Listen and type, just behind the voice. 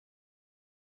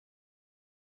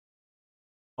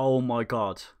Oh my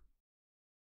god.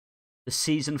 The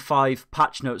Season 5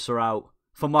 patch notes are out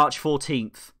for March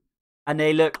 14th. And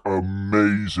they look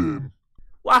amazing.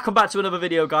 Welcome back to another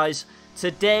video, guys.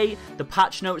 Today, the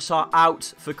patch notes are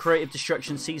out for Creative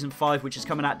Destruction Season 5, which is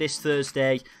coming out this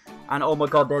Thursday. And oh my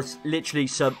god, there's literally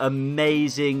some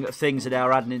amazing things that they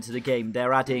are adding into the game.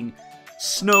 They're adding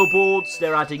snowboards,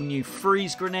 they're adding new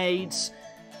freeze grenades.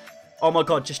 Oh my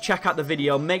god, just check out the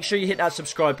video. Make sure you hit that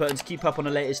subscribe button to keep up on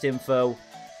the latest info.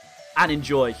 And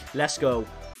enjoy. Let's go.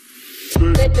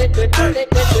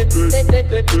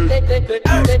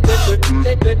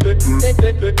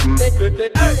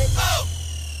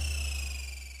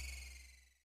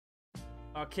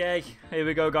 Okay, here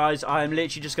we go, guys. I am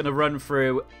literally just going to run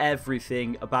through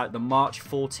everything about the March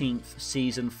 14th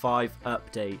Season 5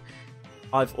 update.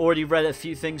 I've already read a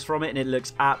few things from it and it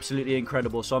looks absolutely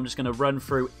incredible, so I'm just going to run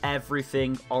through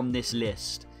everything on this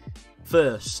list.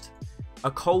 First, a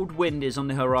cold wind is on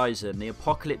the horizon. The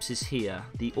apocalypse is here.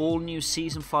 The all-new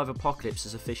Season 5 apocalypse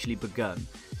has officially begun.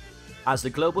 As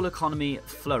the global economy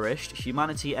flourished,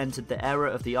 humanity entered the era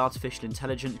of the artificial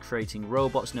intelligence, creating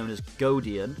robots known as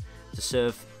Godian to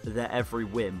serve their every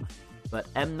whim. But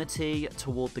enmity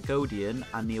toward the Godian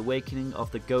and the awakening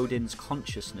of the Godian's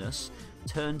consciousness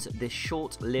turned this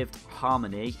short-lived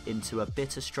harmony into a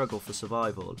bitter struggle for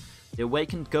survival. The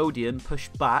awakened Godian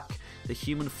pushed back the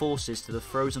human forces to the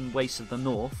frozen wastes of the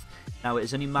north. Now it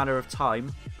is only a matter of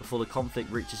time before the conflict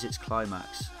reaches its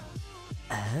climax.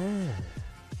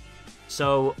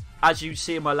 So, as you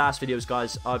see in my last videos,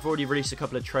 guys, I've already released a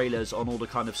couple of trailers on all the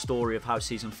kind of story of how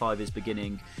Season 5 is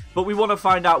beginning. But we want to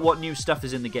find out what new stuff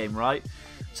is in the game, right?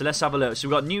 So let's have a look. So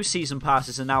we've got new season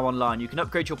passes are now online. You can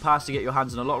upgrade your pass to get your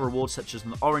hands on a lot of rewards, such as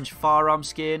an orange firearm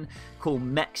skin, cool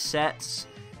mech sets.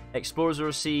 Explorers will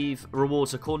receive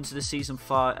rewards according to the Season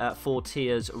 4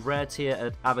 tiers: rare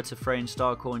tier, avatar frame,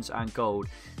 star coins, and gold.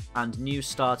 And new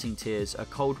starting tiers: a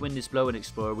cold wind is blowing,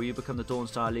 Explorer. Will you become the Dawn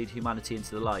Star, lead humanity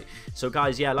into the light? So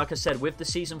guys, yeah, like I said, with the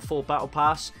Season 4 battle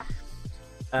pass,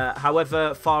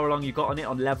 however far along you got on it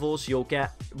on levels, you'll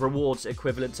get rewards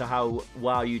equivalent to how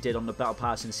well you did on the battle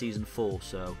pass in Season 4.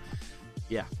 So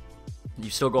yeah,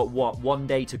 you've still got what, 1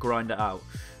 day to grind it out.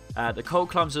 The cold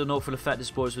climbs of the north will affect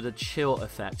explorers with a chill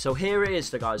effect. So here it is,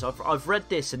 guys. I've read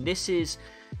this, and this is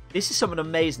something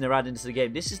amazing they're adding to the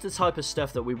game. This is the type of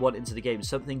stuff that we want into the game,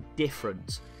 something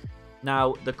different.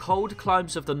 Now, the cold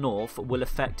climbs of the north will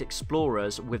affect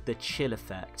explorers with the chill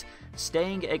effect.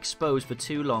 Staying exposed for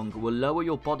too long will lower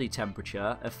your body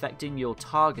temperature, affecting your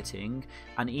targeting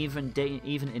and even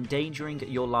endangering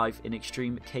your life in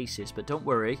extreme cases. But don't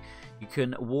worry, you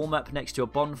can warm up next to a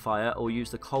bonfire or use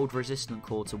the cold resistant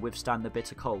core to withstand the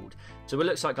bitter cold. So it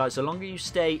looks like, guys, the longer you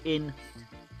stay in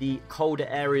the colder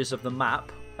areas of the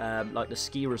map, like the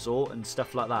ski resort and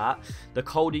stuff like that, the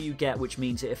colder you get, which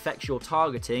means it affects your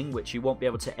targeting, which you won't be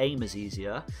able to aim as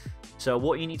easier. So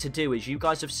what you need to do is, you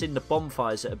guys have seen the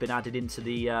bonfires that have been added into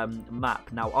the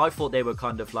map. Now, I thought they were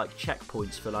kind of like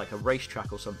checkpoints for like a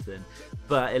racetrack or something,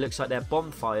 but it looks like they're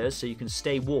bonfires, so you can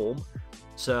stay warm.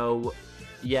 So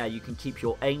yeah, you can keep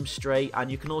your aim straight,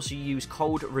 and you can also use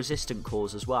cold resistant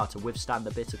cores as well to withstand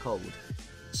the bitter cold.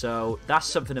 So that's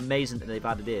something amazing that they've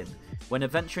added in. When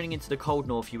adventuring into the cold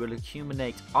north, you will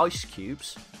accumulate ice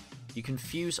cubes. You can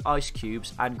fuse ice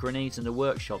cubes and grenades in the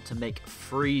workshop to make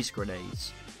freeze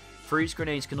grenades. Freeze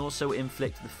grenades can also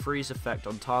inflict the freeze effect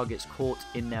on targets caught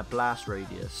in their blast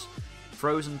radius.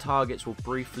 Frozen targets will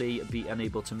briefly be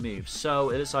unable to move. So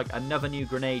it looks like another new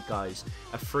grenade, guys.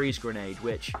 A freeze grenade,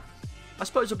 which I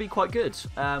suppose will be quite good.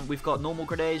 We've got normal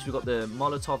grenades, we've got the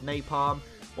Molotov napalm.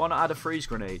 Why not add a freeze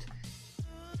grenade?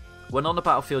 When on the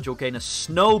battlefield, you'll gain a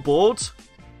snowboard.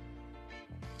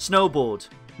 Snowboard.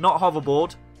 Not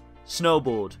hoverboard.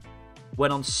 Snowboard. When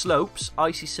on slopes,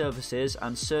 icy surfaces,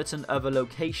 and certain other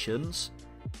locations,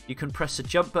 you can press the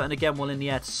jump button again while in the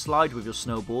air to slide with your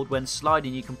snowboard. When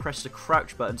sliding, you can press the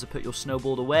crouch button to put your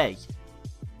snowboard away.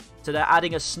 So they're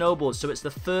adding a snowboard. So it's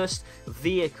the first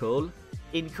vehicle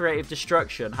in Creative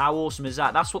Destruction. How awesome is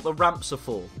that? That's what the ramps are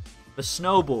for. The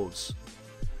snowboards.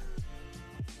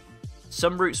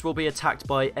 Some routes will be attacked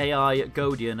by AI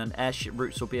Godian, and airship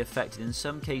routes will be affected. In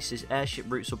some cases, airship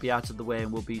routes will be out of the way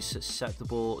and will be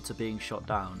susceptible to being shot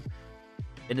down.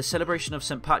 In the celebration of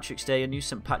St. Patrick's Day, a new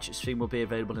St. Patrick's theme will be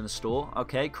available in the store.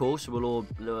 Okay, cool. So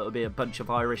it'll be a bunch of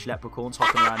Irish leprechauns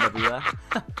hopping around everywhere.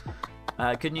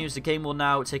 Good news, the game will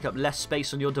now take up less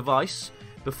space on your device.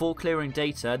 Before clearing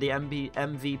data, the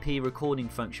MVP recording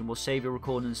function will save your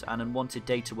recordings, and unwanted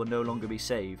data will no longer be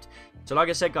saved. So like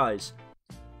I said, guys,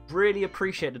 really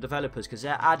appreciate the developers, because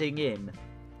they're adding in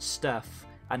stuff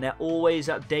and they're always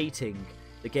updating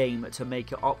the game to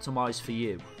make it optimized for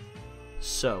you.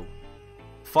 So,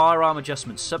 firearm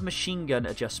adjustments. Submachine gun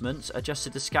adjustments.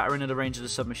 Adjusted the scattering of the range of the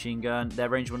submachine gun. Their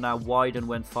range will now widen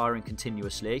when firing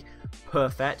continuously.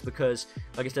 Perfect, because,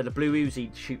 like I said, the blue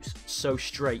Uzi shoots so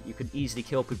straight, you can easily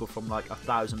kill people from like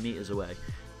 1,000 meters away.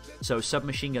 So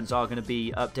submachine guns are going to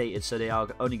be updated, so they are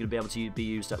only going to be able to be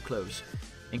used up close.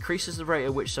 Increases the rate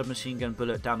at which submachine gun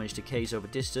bullet damage decays over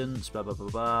distance, blah blah blah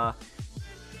blah.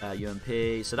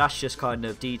 UMP. So that's just kind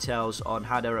of details on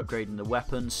how they're upgrading the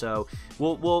weapon. So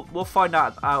we'll find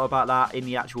out about that in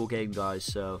the actual game, guys.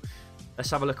 So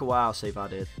let's have a look at what else they've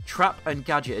added. Trap and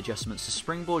gadget adjustments. The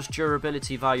springboard's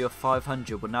durability value of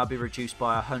 500 will now be reduced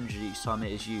by 100 each time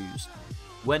it is used.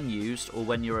 When used or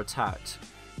when you're attacked.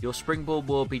 Your springboard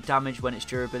will be damaged when its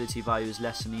durability value is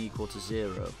less than or equal to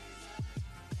 0.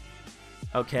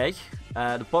 Okay,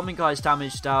 the bombing guy is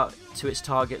damaged out to its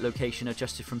target location,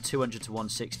 adjusted from 200 to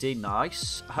 160.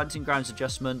 Nice. Hunting grounds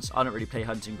adjustments. I don't really play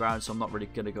hunting grounds, so I'm not really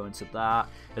going to go into that.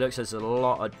 It looks like there's a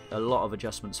lot of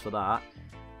adjustments for that.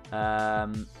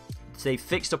 They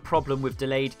fixed a problem with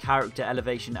delayed character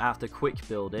elevation after quick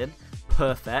building.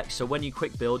 Perfect. So when you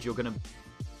quick build, you're going to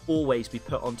always be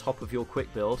put on top of your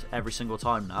quick build every single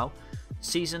time now.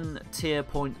 Season tier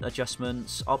point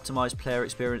adjustments. Optimized player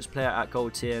experience. Player at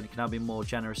gold tier can now be more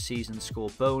generous season score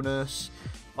bonus.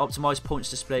 Optimized points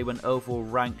display when overall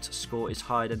ranked score is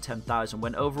higher than 10,000.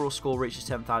 When overall score reaches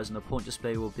 10,000, the point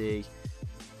display will be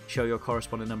show your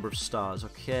corresponding number of stars.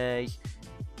 Okay.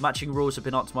 Matching rules have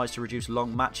been optimized to reduce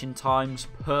long matching times.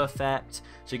 Perfect.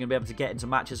 So you're going to be able to get into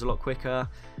matches a lot quicker.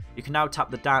 You can now tap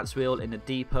the dance wheel in the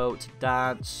depot to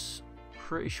dance.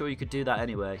 Pretty sure you could do that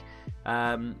anyway.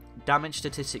 Damage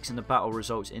statistics in the battle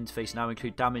results interface now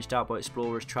include damage dealt by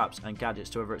explorers, traps, and gadgets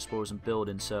to other explorers and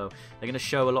buildings. So they're going to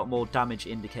show a lot more damage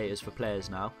indicators for players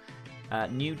now.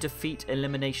 New defeat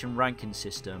elimination ranking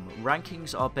system.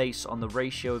 Rankings are based on the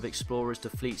ratio of explorers to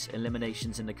fleets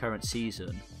eliminations in the current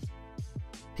season.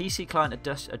 PC client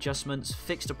adjustments.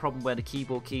 Fixed a problem where the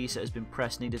keyboard keys that has been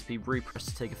pressed needed to be repressed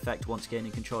to take effect once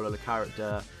gaining control of the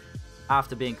character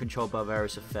after being controlled by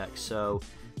various effects. So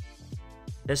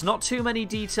there's not too many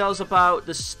details about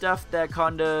the stuff they're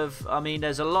kind of... I mean,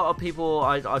 there's a lot of people...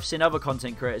 I've seen other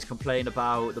content creators complain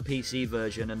about the PC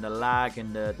version and the lag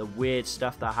and the weird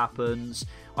stuff that happens.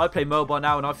 I play mobile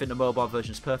now and I think the mobile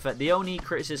version is perfect. The only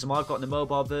criticism I've got in the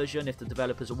mobile version, if the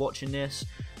developers are watching this,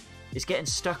 is getting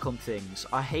stuck on things.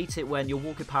 I hate it when you're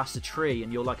walking past a tree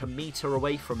and you're like a meter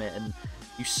away from it and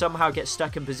you somehow get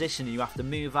stuck in position and you have to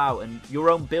move out, and your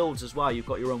own builds as well. You've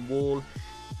got your own wall.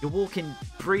 You're walking,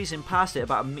 breezing past it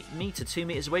about a meter, 2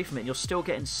 meters away from it, and you're still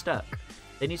getting stuck.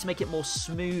 They need to make it more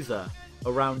smoother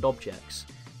around objects.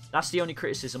 That's the only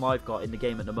criticism I've got in the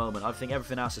game at the moment. I think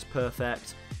everything else is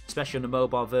perfect, especially on the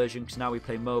mobile version, because now we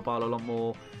play mobile a lot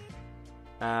more.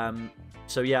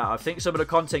 So yeah, I think some of the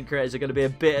content creators are going to be a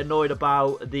bit annoyed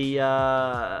about the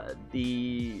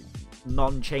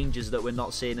non-changes that we're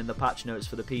not seeing in the patch notes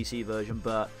for the PC version,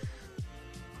 but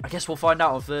I guess we'll find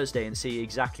out on Thursday and see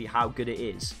exactly how good it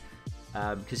is.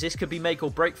 Because this could be make or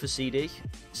break for CD.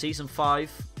 Season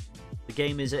 5, the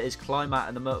game is at its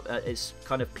climax and its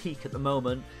kind of peak at the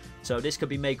moment, so this could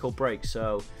be make or break.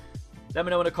 So let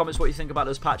me know in the comments what you think about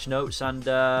those patch notes, and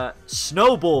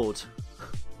snowboard!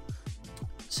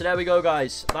 So there we go,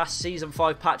 guys. That's Season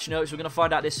 5 patch notes. We're going to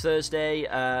find out this Thursday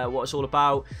what it's all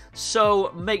about.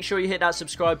 So make sure you hit that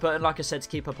subscribe button, like I said, to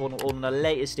keep up on the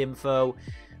latest info.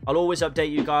 I'll always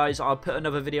update you guys. I'll put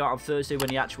another video out on Thursday when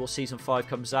the actual Season 5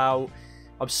 comes out.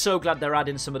 I'm so glad they're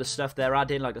adding some of the stuff they're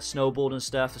adding, like the snowboard and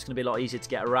stuff. It's going to be a lot easier to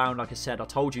get around. Like I said, I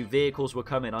told you vehicles were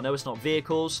coming. I know it's not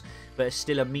vehicles, but it's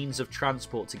still a means of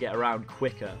transport to get around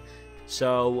quicker.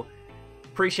 So,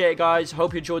 appreciate it, guys.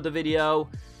 Hope you enjoyed the video.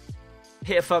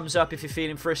 Hit a thumbs up if you're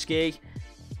feeling frisky.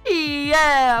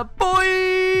 Yeah,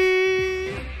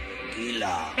 boy!